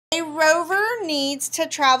rover needs to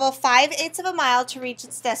travel 5/8 of a mile to reach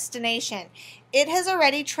its destination. It has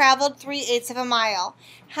already traveled 3/8 of a mile.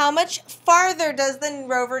 How much farther does the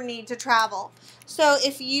rover need to travel? So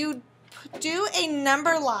if you do a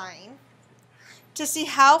number line to see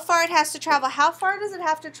how far it has to travel, how far does it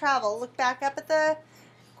have to travel? Look back up at the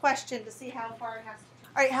question to see how far it has to.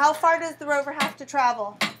 All right, how far does the rover have to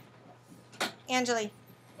travel? Angeli?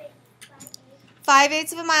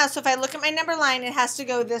 5/8 of a mile. So if I look at my number line, it has to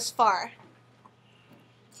go this far.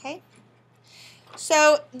 Okay?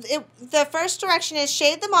 So the first direction is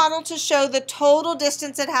shade the model to show the total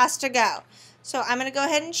distance it has to go. So I'm going to go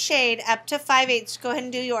ahead and shade up to 5/8. Go ahead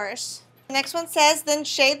and do yours. The next one says, then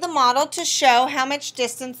shade the model to show how much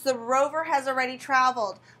distance the rover has already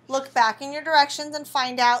traveled. Look back in your directions and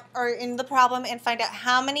find out, or in the problem, and find out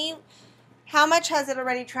how much has it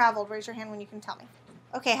already traveled. Raise your hand when you can tell me.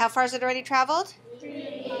 Okay, how far has it already traveled?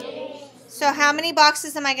 3. So how many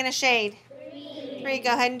boxes am I going to shade? 3.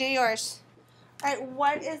 Go ahead and do yours. All right,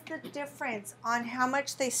 what is the difference on how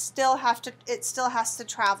much it still has to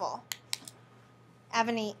travel?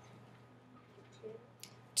 Avani?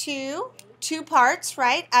 2 parts,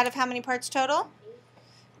 right? Out of how many parts total?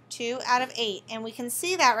 2 out of 8. And we can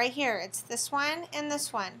see that right here. It's this one and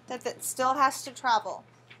this one that still has to travel.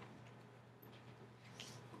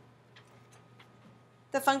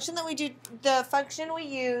 The function we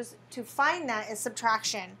use to find that is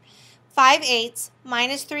subtraction. 5/8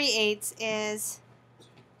 minus 3/8 is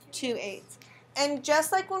 2/8. And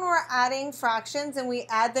just like when we're adding fractions and we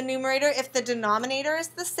add the numerator, if the denominator is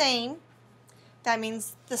the same, that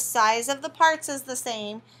means the size of the parts is the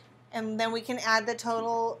same, and then we can add the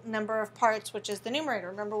total number of parts, which is the numerator.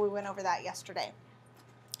 Remember, we went over that yesterday.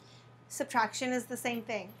 Subtraction is the same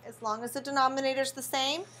thing. As long as the denominator is the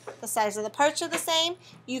same, the size of the parts are the same,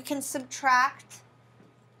 you can subtract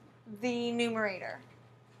the numerator.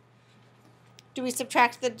 Do we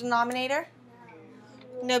subtract the denominator?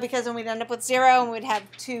 No, because then we'd end up with 0 and we'd have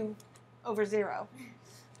 2 over 0,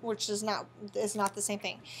 which is not the same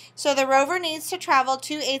thing. So the rover needs to travel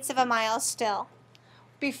 2/8 of a mile still.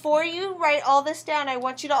 Before you write all this down, I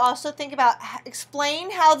want you to also think about,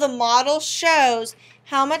 explain how the model shows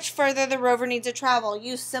how much further the rover needs to travel.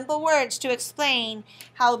 Use simple words to explain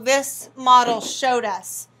how this model showed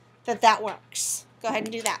us that works. Go ahead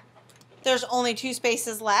and do that. There's only 2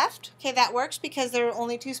 spaces left. Okay, that works because there are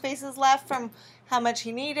only 2 spaces left from how much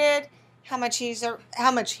he needed, how much the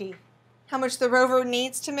rover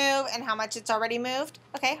needs to move, and how much it's already moved.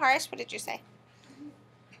 Okay, Horace, what did you say?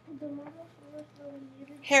 The model showed us that we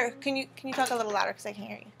needed Here, can you talk a little louder because I can't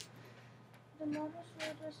hear you. The model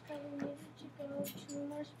showed us that we needed to go 2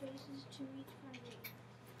 more spaces to reach 5/8.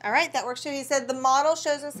 All right, that works too. He said the model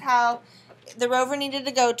shows us how the rover needed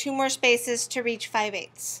to go 2 more spaces to reach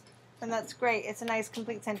 5/8. And that's great. It's a nice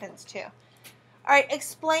complete sentence too. All right,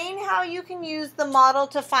 explain how you can use the model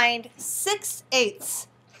to find 6/8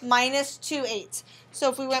 minus 2/8. So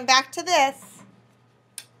if we went back to this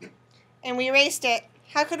and we erased it,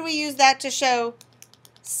 how could we use that to show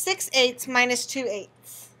 6/8 minus 2/8?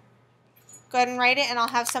 Go ahead and write it, and I'll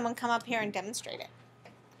have someone come up here and demonstrate it.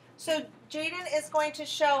 So Jaden is going to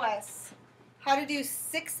show us how to do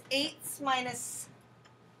 6/8 minus,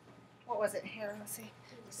 what was it? Here, let's see.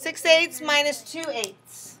 6/8 minus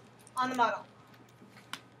 2/8 on the model.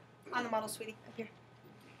 On the model, sweetie, up here.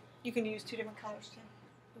 You can use 2 different colors too.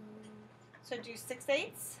 So do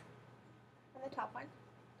 6/8 on the top one.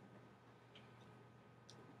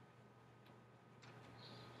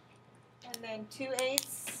 And then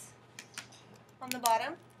 2/8 on the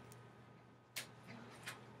bottom.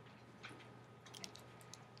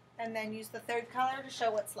 And then use the 3rd color to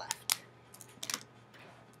show what's left.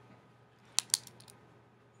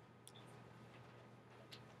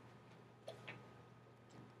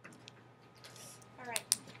 All right.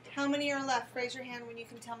 How many are left? Raise your hand when you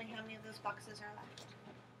can tell me how many of those boxes are left.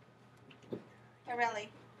 Areli.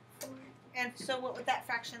 4. And so what would that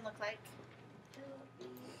fraction look like? It will be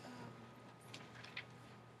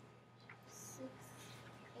 6,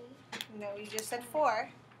 8. No, you just said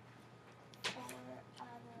 4. 4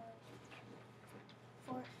 out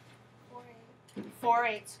of 4, 8.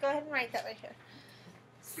 4/8. Go ahead and write that right here.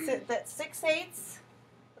 So that's 6/8.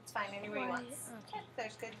 That's fine, any way you want. Okay,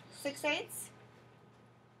 there's good. 6/8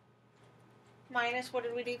 minus, what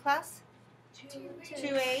did we do, class?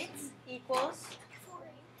 2/8 equals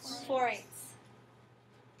 4/8.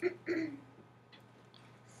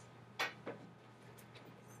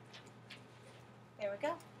 There we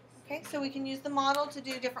go. Okay, so we can use the model to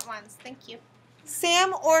do different ones. Thank you.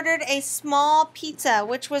 Sam ordered a small pizza,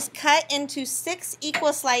 which was cut into 6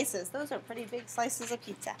 equal slices. Those are pretty big slices of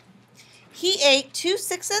pizza. He ate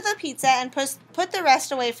 2/6 of the pizza and put the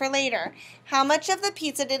rest away for later. How much of the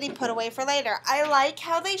pizza did he put away for later? I like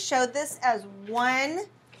how they showed this as 1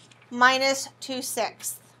 minus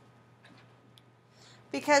 2/6.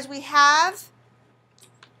 Because we have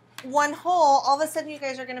 1 whole, all of a sudden you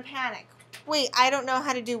guys are going to panic. Wait, I don't know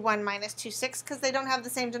how to do 1 minus 2/6 because they don't have the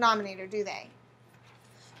same denominator, do they?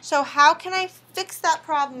 So how can I fix that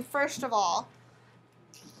problem first of all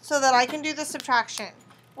so that I can do the subtraction?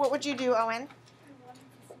 What would you do, Owen?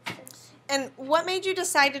 And what made you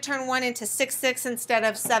decide to turn 1 into 6/6 instead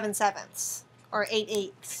of 7/7 or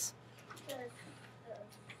 8/8?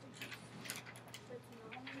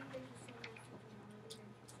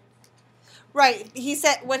 Right.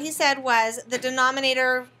 What he said was the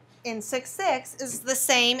denominator in 6/6 is the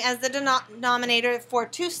same as the denominator for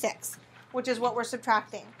 2/6, which is what we're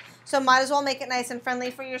subtracting. So might as well make it nice and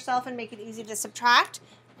friendly for yourself and make it easy to subtract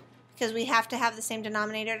because we have to have the same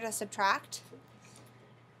denominator to subtract.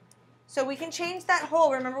 So we can change that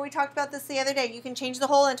whole. Remember we talked about this the other day. You can change the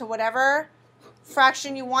whole into whatever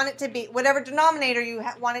fraction you want it to be, whatever denominator you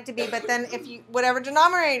want it to be, but then if you whatever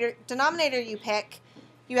denominator you pick,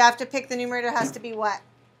 you have to pick the numerator has to be what?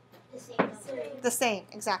 The same. The same,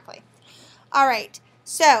 exactly. All right.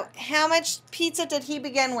 So, how much pizza did he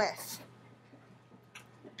begin with?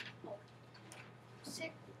 6.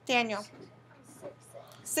 Daniel.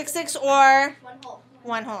 6. 6/6 or 1 whole.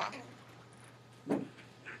 1 whole.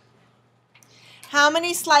 How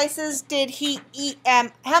many slices did he eat?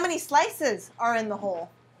 How many slices are in the whole?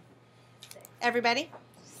 Everybody?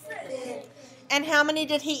 6. And how many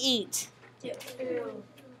did he eat? 2.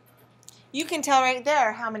 You can tell right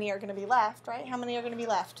there how many are going to be left, right? How many are going to be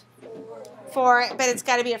left? 4, but it's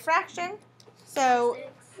got to be a fraction. So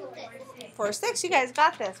 4/6, you guys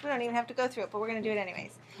got this. We don't even have to go through it, but we're going to do it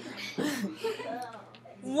anyways.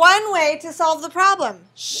 One way to solve the problem,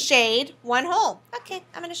 shade 1 whole. Okay,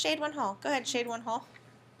 I'm going to shade 1 whole. Go ahead, shade 1 whole.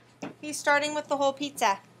 He's starting with the whole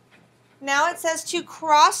pizza. Now it says to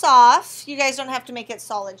cross off. You guys don't have to make it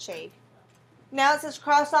solid shade. Now it says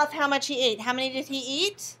cross off how much he ate. How many did he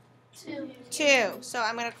eat? 2. So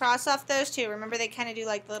I'm going to cross off those 2. Remember they kind of do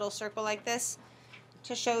like the little circle like this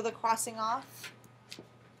to show the crossing off.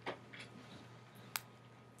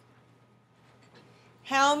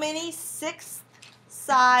 How many 6th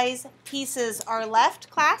size pieces are left,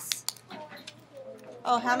 class?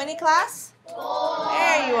 Oh, how many, class? 4.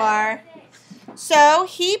 There you are. So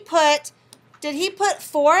did he put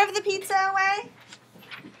 4 of the pizza away?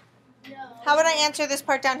 No. How would I answer this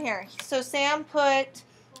part down here? So Sam put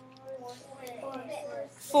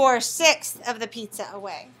 4/6 of the pizza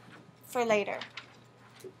away for later.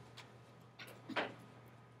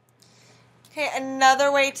 Okay,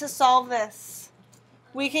 another way to solve this.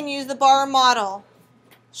 We can use the bar model,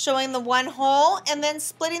 showing the 1 whole and then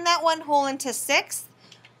splitting that 1 whole into 6.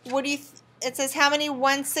 What do you? It says how many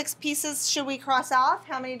 1/6 pieces should we cross off?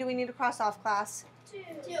 How many do we need to cross off, class?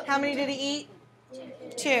 2. How many did he eat?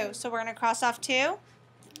 2. So we're going to cross off 2.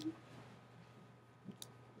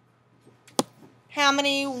 How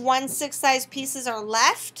many 1/6 size pieces are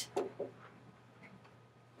left?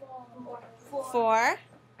 4.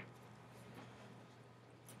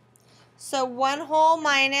 So 1 whole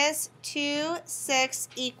minus 2/6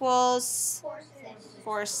 equals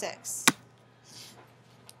 4/6.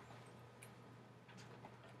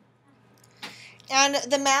 And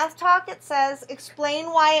the math talk, it says,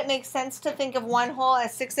 explain why it makes sense to think of 1 whole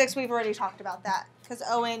as 6/6. We've already talked about that because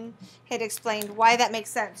Owen had explained why that makes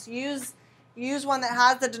sense. Use one that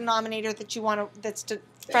has the denominator that you want to, that's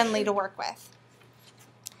friendly to work with.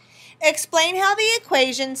 Explain how the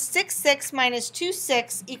equation 6/6 minus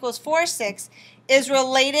 2/6 equals 4/6 is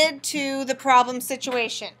related to the problem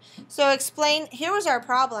situation. So explain, here was our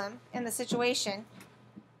problem in the situation,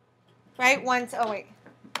 right? Oh wait,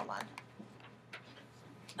 hold on.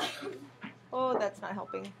 Oh, that's not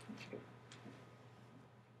helping.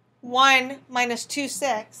 1 minus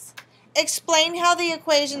 2/6. Explain how the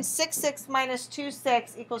equation 6/6 minus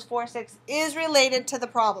 2/6 equals 4/6 is related to the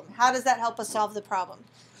problem. How does that help us solve the problem?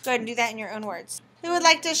 Go ahead and do that in your own words. Who would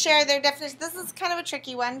like to share their definition? This is kind of a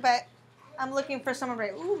tricky one, but I'm looking for someone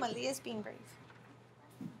brave. Ooh, Malia's being brave.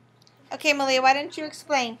 Okay, Malia, why don't you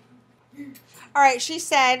explain? All right, she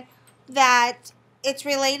said that it's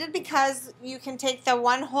related because you can take the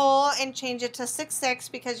 1 whole and change it to 6/6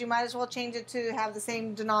 because you might as well change it to have the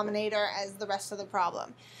same denominator as the rest of the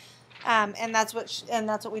problem. And that's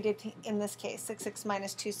what we did in this case. 6/6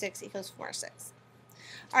 minus 2/6 equals 4/6.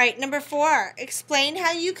 All right, number 4. Explain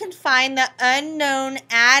how you can find the unknown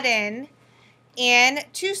add-in in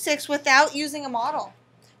 2/6 without using a model.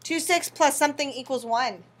 2/6 plus something equals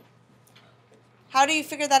 1. How do you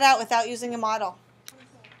figure that out without using a model?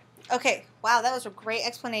 Okay, wow, that was a great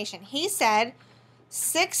explanation. He said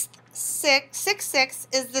 6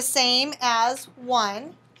 is the same as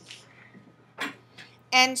 1.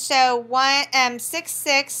 And so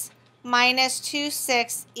 6 minus 2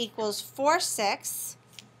 6 equals 4 6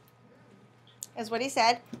 is what he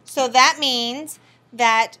said. So that means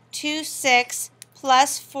that 2 6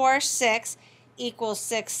 plus 4 6 equals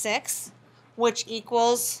 6 6, which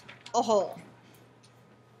equals a whole.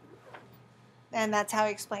 And that's how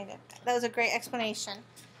he explained it. That was a great explanation.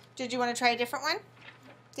 Did you want to try a different one,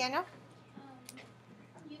 Daniel?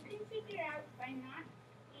 You can figure out by not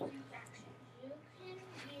using fractions. You can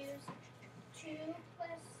use 2 plus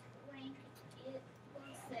blank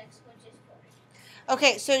equals 6, which is 4.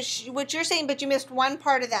 Okay, so what you're saying, but you missed one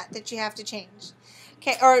part of that you have to change.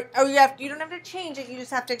 Okay, or you don't have to change it, you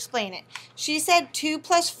just have to explain it. She said 2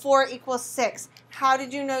 plus 4 equals 6. How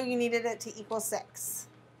did you know you needed it to equal 6?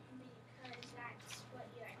 Because that's what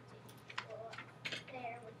you have to equal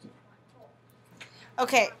there, which is 1 whole.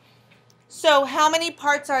 Okay, so how many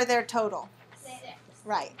parts are there total? 6.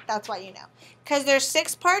 Right, that's why you know. Because there's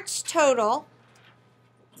 6 parts total.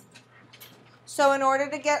 So in order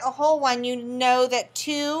to get a whole one, you know that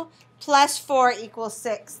 2 plus 4 equals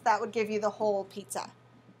 6. That would give you the whole pizza.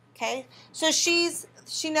 Okay? So she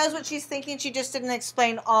knows what she's thinking. She just didn't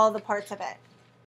explain all the parts of it.